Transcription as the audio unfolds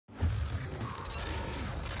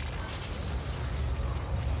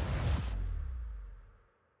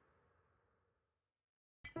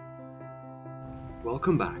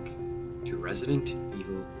Welcome back to Resident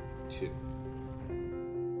Evil 2.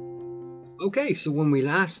 Okay, so when we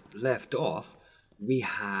last left off, we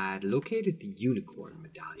had located the unicorn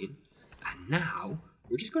medallion, and now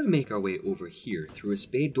we're just going to make our way over here through a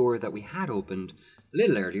spade door that we had opened a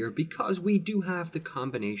little earlier because we do have the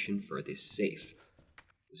combination for this safe.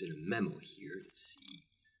 There's a memo here, let's see.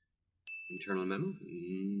 Internal memo?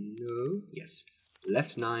 No, yes.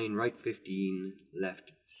 Left 9, right 15,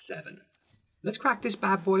 left 7. Let's crack this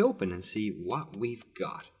bad boy open and see what we've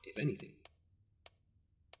got, if anything.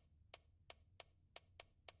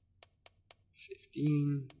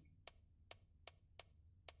 15.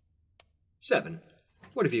 7.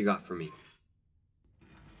 What have you got for me?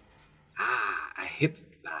 Ah, a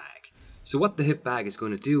hip bag. So what the hip bag is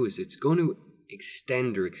going to do is it's going to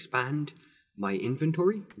extend or expand my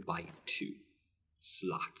inventory by 2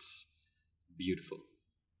 slots. Beautiful.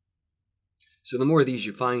 So the more of these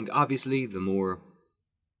you find, obviously, the more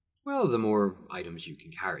items you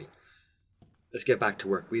can carry. Let's get back to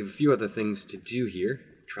work. We have a few other things to do here.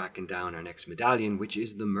 Tracking down our next medallion, which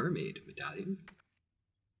is the Mermaid Medallion.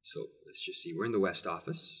 So let's just see. We're in the West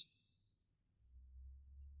Office.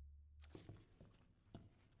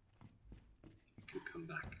 We could come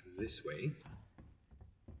back this way.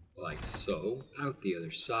 Like so. Out the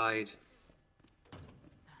other side.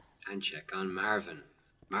 And check on Marvin.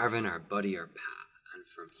 Marvin, our buddy, our pal. And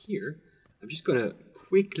from here, I'm just going to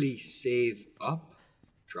quickly save up,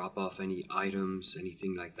 drop off any items,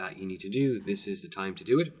 anything like that you need to do. This is the time to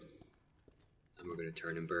do it. And we're going to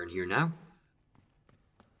turn and burn here now.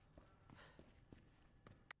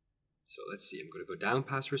 So let's see, I'm going to go down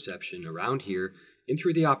past reception, around here, in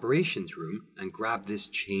through the operations room, and grab this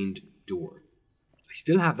chained door. I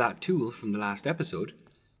still have that tool from the last episode,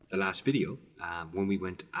 the last video, when we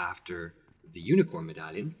went after the unicorn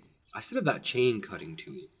medallion. I still have that chain cutting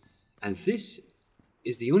tool, and this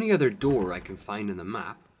is the only other door I can find in the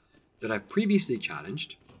map that I've previously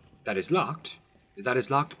challenged that is locked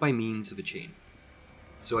by means of a chain.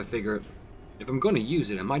 So I figure if I'm going to use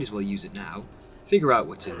it, I might as well use it now, figure out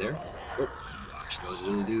what's in there. Oh, watch those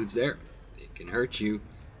little dudes there, they can hurt you.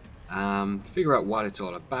 Figure out what it's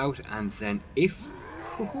all about, and then if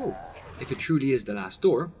it truly is the last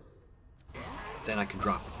door, then I can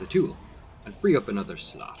drop the tool and free up another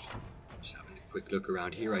slot. Just having a quick look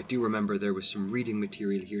around here. I do remember there was some reading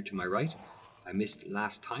material here to my right. I missed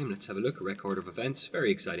last time. Let's have a look. A record of events. Very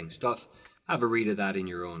exciting stuff. Have a read of that in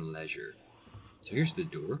your own leisure. So here's the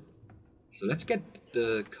door. So let's get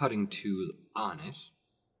the cutting tool on it.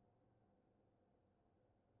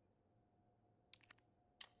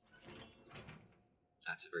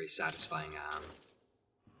 That's a very satisfying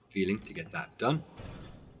feeling to get that done.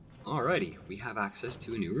 Alrighty, we have access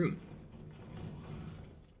to a new room.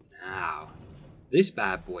 Now, this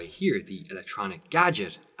bad boy here, the electronic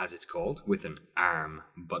gadget, as it's called, with an arm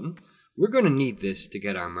button, we're going to need this to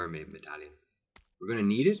get our mermaid medallion. We're going to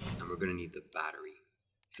need it, and we're going to need the battery.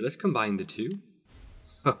 So let's combine the two.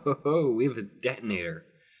 Oh, we have a detonator.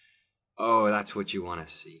 Oh, that's what you want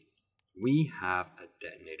to see. We have a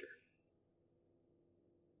detonator.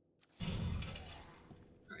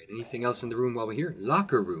 Alright, anything else in the room while we're here?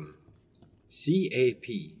 Locker room.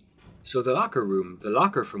 CAP. So the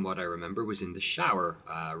locker from what I remember was in the shower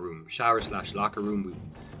room. Shower/locker room.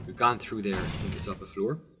 We've gone through there, I think it's up a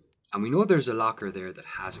floor. And we know there's a locker there that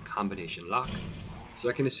has a combination lock. So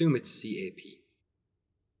I can assume it's CAP.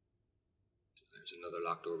 So there's another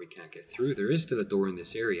locked door we can't get through. There is still a door in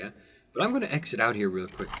this area. But I'm going to exit out here real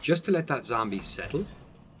quick just to let that zombie settle.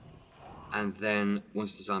 And then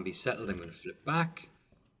once the zombie's settled, I'm going to flip back.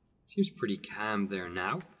 Seems pretty calm there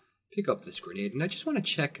now. Pick up this grenade, and I just want to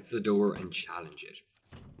check the door and challenge it.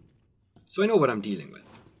 So I know what I'm dealing with.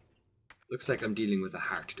 Looks like I'm dealing with a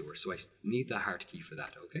heart door, so I need the heart key for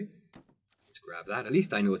that, okay? Let's grab that. At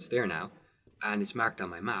least I know it's there now, and it's marked on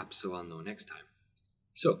my map, so I'll know next time.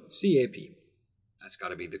 So, CAP. That's got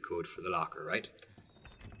to be the code for the locker, right?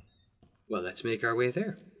 Well, let's make our way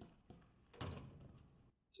there.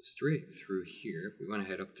 So straight through here, we want to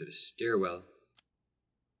head up to the stairwell.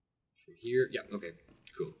 From here, yeah, okay,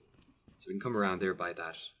 cool. So we can come around there by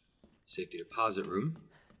that safety deposit room.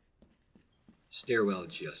 Stairwell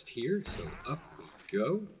just here, so up we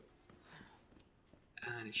go.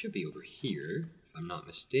 And it should be over here, if I'm not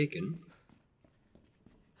mistaken.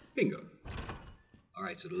 Bingo.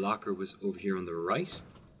 Alright, so the locker was over here on the right.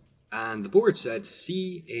 And the board said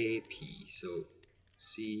CAP, so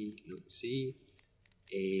C,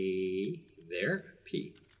 A, there,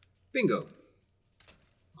 P. Bingo.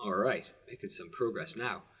 Alright, making some progress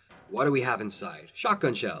now. What do we have inside?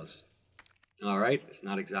 Shotgun shells. Alright, it's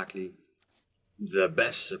not exactly the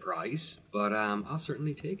best surprise, but I'll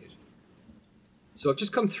certainly take it. So I've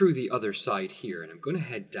just come through the other side here, and I'm going to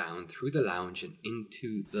head down through the lounge and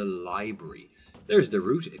into the library. There's the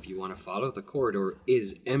route if you want to follow. The corridor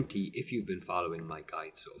is empty if you've been following my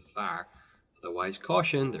guide so far. Otherwise,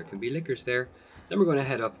 caution, there can be lickers there. Then we're going to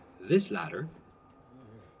head up this ladder.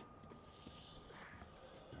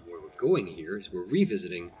 Where we're going here is we're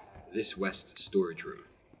revisiting this west storage room.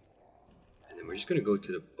 And then we're just going to go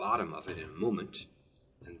to the bottom of it in a moment.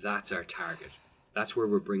 And that's our target. That's where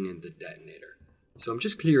we're bringing the detonator. So I'm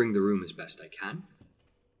just clearing the room as best I can.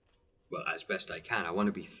 Well, as best I can. I want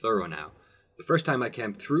to be thorough now. The first time I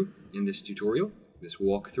came through in this tutorial, this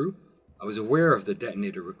walkthrough, I was aware of the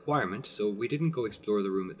detonator requirement, so we didn't go explore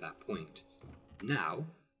the room at that point. Now,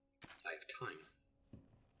 I have time.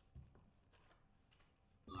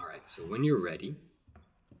 Alright, so when you're ready,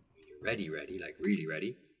 like really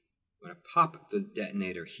ready, I'm going to pop the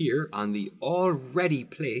detonator here on the already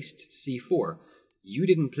placed C4. You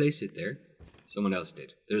didn't place it there. Someone else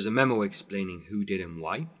did. There's a memo explaining who did and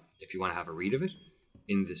why, if you want to have a read of it,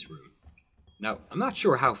 in this room. Now, I'm not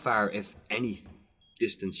sure how far, if any,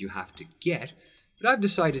 distance you have to get, but I've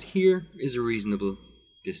decided here is a reasonable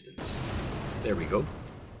distance. There we go.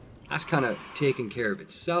 That's kind of taken care of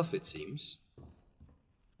itself, it seems.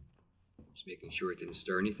 Just making sure it didn't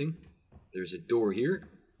stir anything. There's a door here.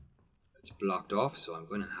 It's blocked off, so I'm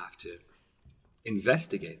going to have to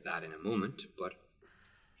investigate that in a moment, but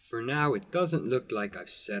for now, it doesn't look like I've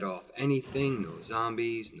set off anything, no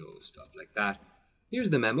zombies, no stuff like that. Here's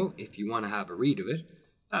the memo, if you want to have a read of it.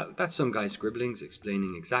 That's some guy's scribblings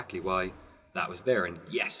explaining exactly why that was there. And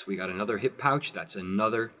yes, we got another hip pouch. That's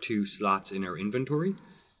another 2 slots in our inventory.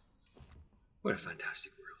 What a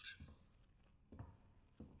fantastic world.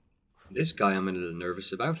 This guy I'm a little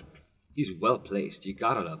nervous about. He's well placed. You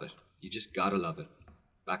gotta love it. You just gotta love it.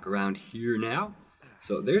 Back around here now.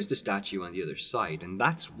 So there's the statue on the other side, and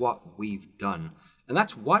that's what we've done. And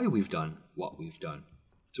that's why we've done what we've done.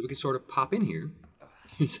 So we can sort of pop in here.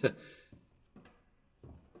 This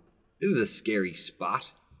is a scary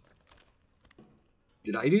spot.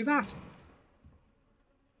 Did I do that?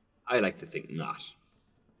 I like to think not.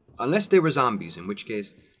 Unless they were zombies, in which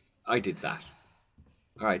case I did that.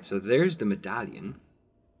 Alright, so there's the medallion.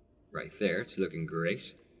 Right there, it's looking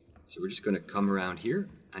great. So we're just going to come around here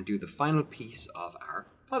and do the final piece of our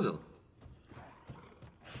puzzle.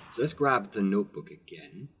 So let's grab the notebook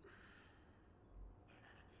again.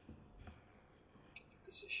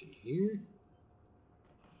 Position here.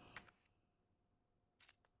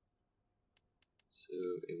 So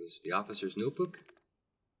it was the officer's notebook.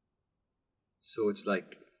 So it's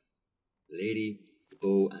like a lady, a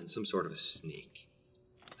bow, and some sort of a snake.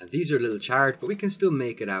 And these are a little charred, but we can still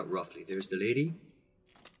make it out roughly. There's the lady.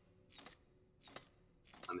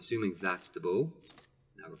 I'm assuming that's the bow.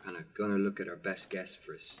 Now we're kind of going to look at our best guess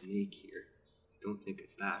for a snake here. I don't think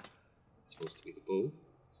it's that. It's supposed to be the bow.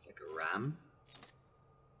 It's like a ram.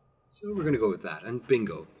 So we're going to go with that. And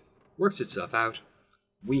bingo. Works itself out.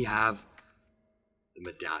 We have the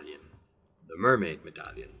medallion. The mermaid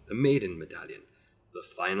medallion. The maiden medallion. The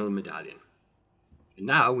final medallion. And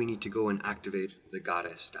now we need to go and activate the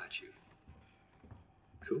goddess statue.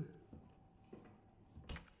 Cool.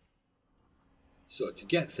 So to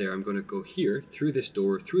get there, I'm going to go here, through this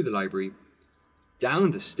door, through the library,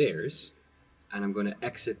 down the stairs, and I'm going to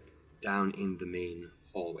exit down in the main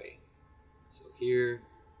hallway. So here,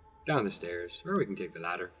 down the stairs, or we can take the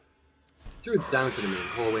ladder, through down to the main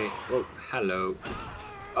hallway. Oh, hello.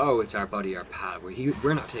 Oh, it's our buddy, our pal.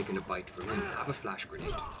 We're not taking a bite from him. Have a flash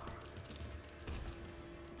grenade.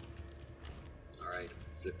 Alright,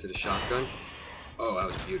 flip to the shotgun. Oh, that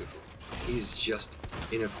was beautiful. He's just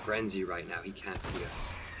in a frenzy right now. He can't see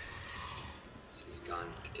us. So he's gone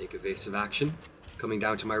to take evasive action. Coming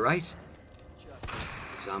down to my right.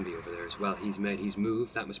 Zombie over there as well. He's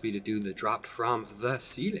moved. That must be the dude that dropped from the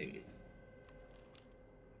ceiling.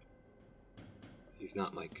 He's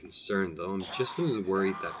not my concern though. I'm just a little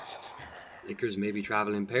worried that lickers maybe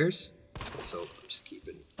travel in pairs. So I'm just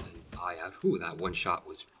keeping an eye out. Ooh, that one shot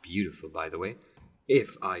was beautiful, by the way.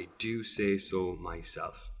 If I do say so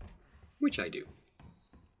myself. Which I do.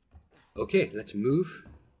 Okay, let's move.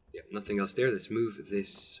 Yep, nothing else there. Let's move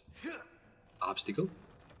this obstacle.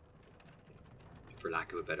 For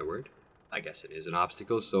lack of a better word. I guess it is an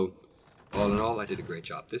obstacle, so all in all, I did a great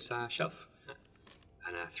job. This shelf.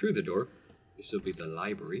 And through the door, this will be the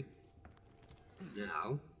library.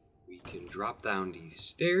 Now, we can drop down these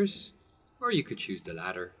stairs, or you could choose the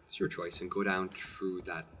ladder. It's your choice, and go down through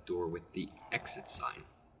that door with the exit sign.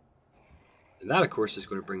 And that, of course, is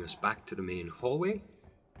going to bring us back to the main hallway.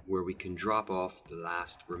 where we can drop off the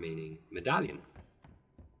last remaining medallion.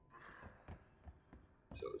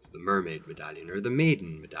 So it's the Mermaid Medallion, or the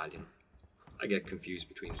Maiden Medallion. I get confused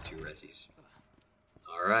between the two resis.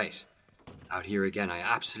 Alright, out here again. I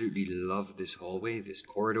absolutely love this hallway, this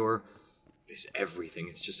corridor, this everything.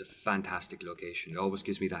 It's just a fantastic location. It always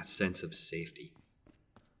gives me that sense of safety.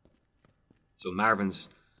 So Marvin's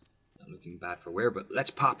not looking bad for wear, but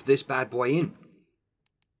let's pop this bad boy in.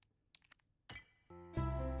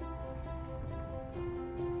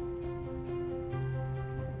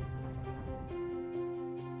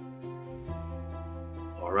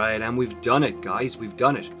 Alright, and we've done it, guys. We've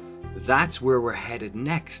done it. That's where we're headed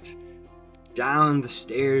next. Down the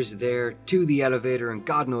stairs there to the elevator, and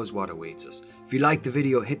God knows what awaits us. If you liked the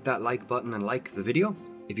video, hit that like button and like the video.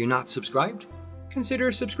 If you're not subscribed, consider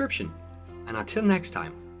a subscription. And until next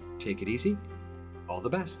time, take it easy. All the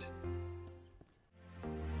best.